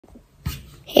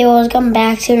Hey, welcome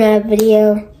back to another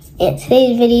video. In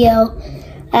today's video,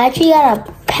 I actually got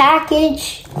a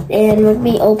package and we're gonna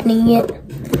be opening it.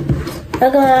 I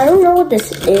don't know what this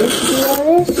is, to be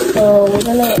honest, so we're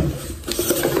gonna...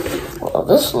 Well,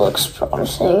 this looks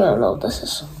promising. I don't know what this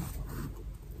is.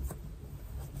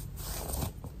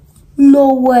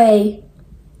 No way.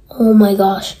 Oh my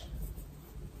gosh.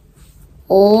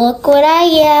 Look what I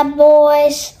got,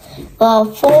 boys. A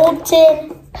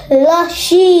Foltyn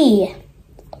Plushy.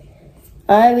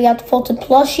 Alright, we got the Foltyn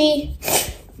Plushy.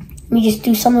 Let me just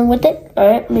do something with it.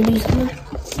 Alright, let me do something.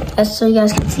 That's so you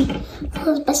guys can see.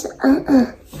 One's best,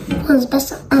 One's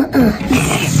best,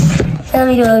 Let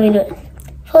me do it.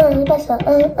 One's best,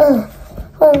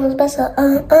 One's best,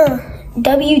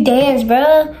 W dance,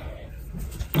 bruh.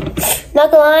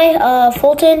 Not gonna lie,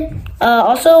 Foltyn.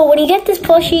 Also, when you get this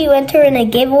plushie, you enter in a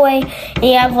giveaway, and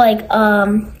you have like, I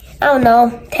don't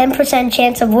know, 10%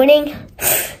 chance of winning.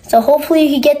 So hopefully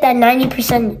you can get that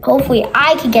 90%, hopefully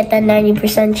I can get that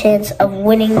 90% chance of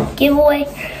winning the giveaway.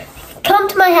 Come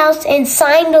to my house and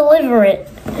sign deliver it.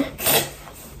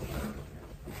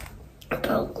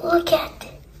 Bro, look at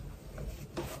it.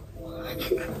 Look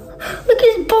at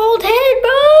his bald head,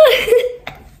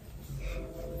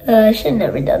 bro. I should have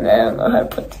never done that. I don't know how to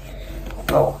put...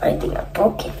 Bro, I think I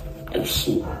broke it. Oh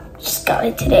shoot, just got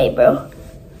it today, bro.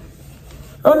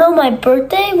 Oh no, my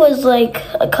birthday was like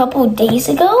a couple days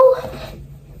ago.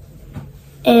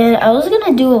 And I was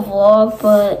gonna do a vlog,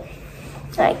 but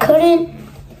I couldn't.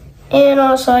 And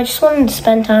also, I just wanted to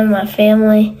spend time with my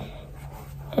family.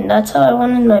 And that's how I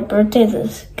wanted my birthday to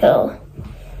go.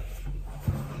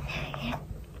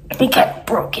 I think I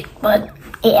broke it, but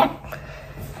yeah.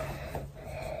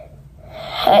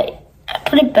 I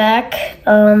put it back.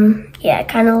 Yeah, it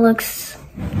kind of looks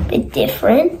a bit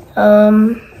different.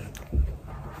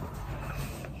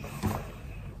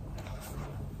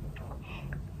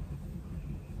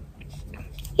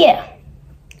 Yeah,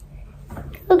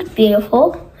 looks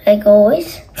beautiful, like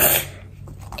always.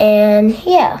 And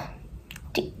yeah,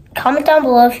 comment down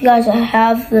below if you guys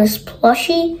have this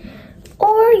plushie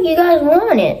or you guys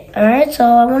want it. All right, so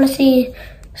I want to see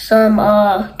some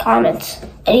comments.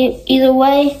 Either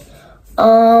way,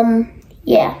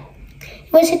 yeah.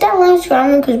 Let's hit that like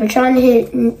subscribe because we're trying to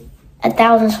hit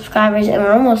 1,000 subscribers and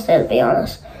we're almost there, to be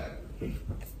honest.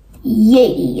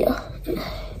 Yeah.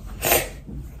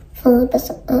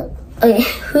 Okay,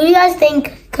 who do you guys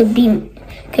think could beat in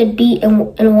a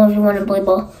 1v1 in Blade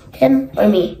Ball? Him or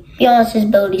me? Be honest, his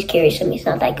ability's curious to me. It's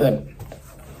not that good.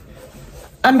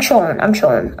 I'm trolling,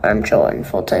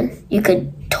 Foltyn. You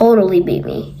could totally beat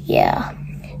me. Yeah.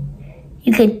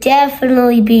 You could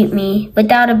definitely beat me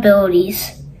without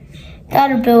abilities.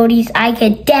 Without abilities, I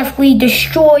could definitely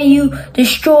destroy you.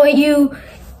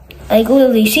 Like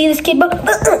literally, see this kid, bro?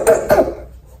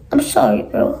 I'm sorry,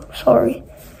 bro. Sorry.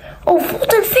 Oh,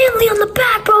 Foltyn family on the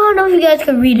back, bro. I don't know if you guys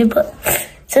can read it, but it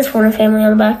says Foltyn family on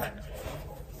the back.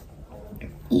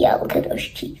 Yeah, look at those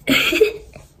cheeks.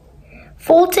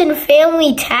 Foltyn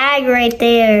family tag right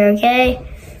there, okay?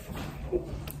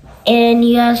 And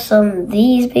you have some of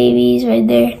these babies right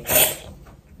there.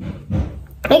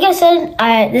 Like I said,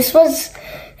 this was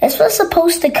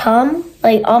supposed to come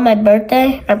like on my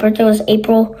birthday. My birthday was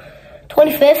April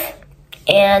 25th.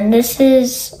 And this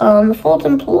is the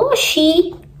Foltyn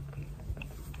Plushy.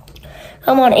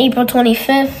 Come on April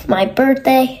 25th, my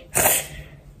birthday.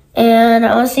 And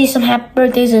I want to see some happy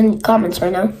birthdays in the comments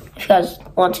right now, if you guys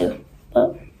want to.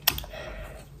 But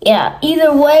yeah,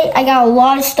 either way, I got a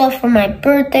lot of stuff for my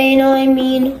birthday, you know what I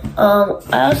mean? I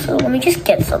also, let me just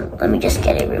get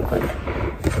it real quick.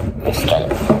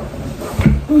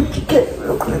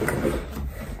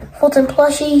 Foltyn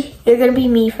Plushy, you're gonna be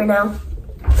me for now.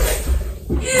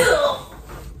 You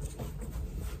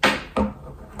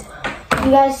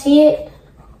guys see it?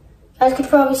 You guys could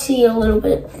probably see it a little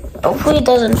bit. Hopefully it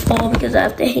doesn't fall because I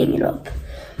have to hang it up.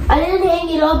 I didn't hang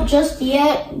it up just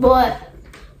yet, but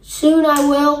soon I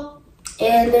will.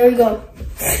 And there we go.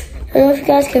 I don't know if you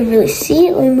guys can really see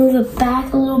it. Let me move it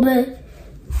back a little bit.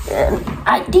 And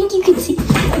I think you can see.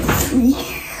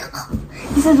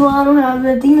 He says, well, I don't have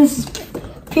it. I think this is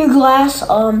pure glass.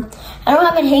 I don't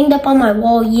have it hanged up on my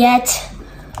wall yet.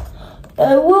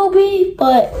 It will be,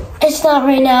 but it's not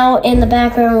right now. In the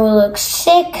background will look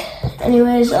sick.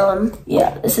 Anyways,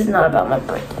 yeah, this is not about my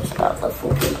birthday. It's about the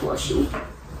Foltyn Plushy.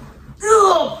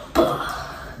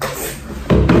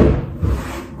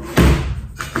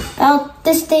 About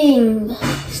this thing.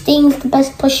 Sting's the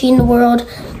best plushie in the world.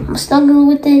 I'm snuggling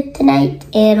with it tonight,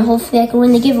 and hopefully I can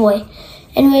win the giveaway.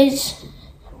 Anyways,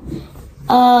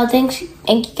 thank you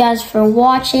guys for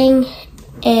watching,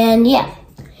 and yeah,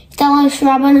 hit that like,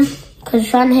 subscribe button. because we're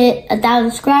trying to hit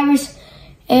 1,000 subscribers.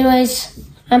 Anyways,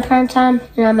 I'm Prime Time,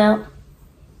 and I'm out.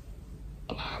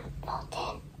 And I'm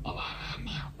Foltyn, and I'm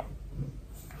out.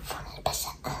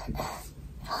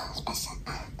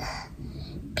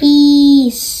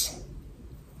 Peace.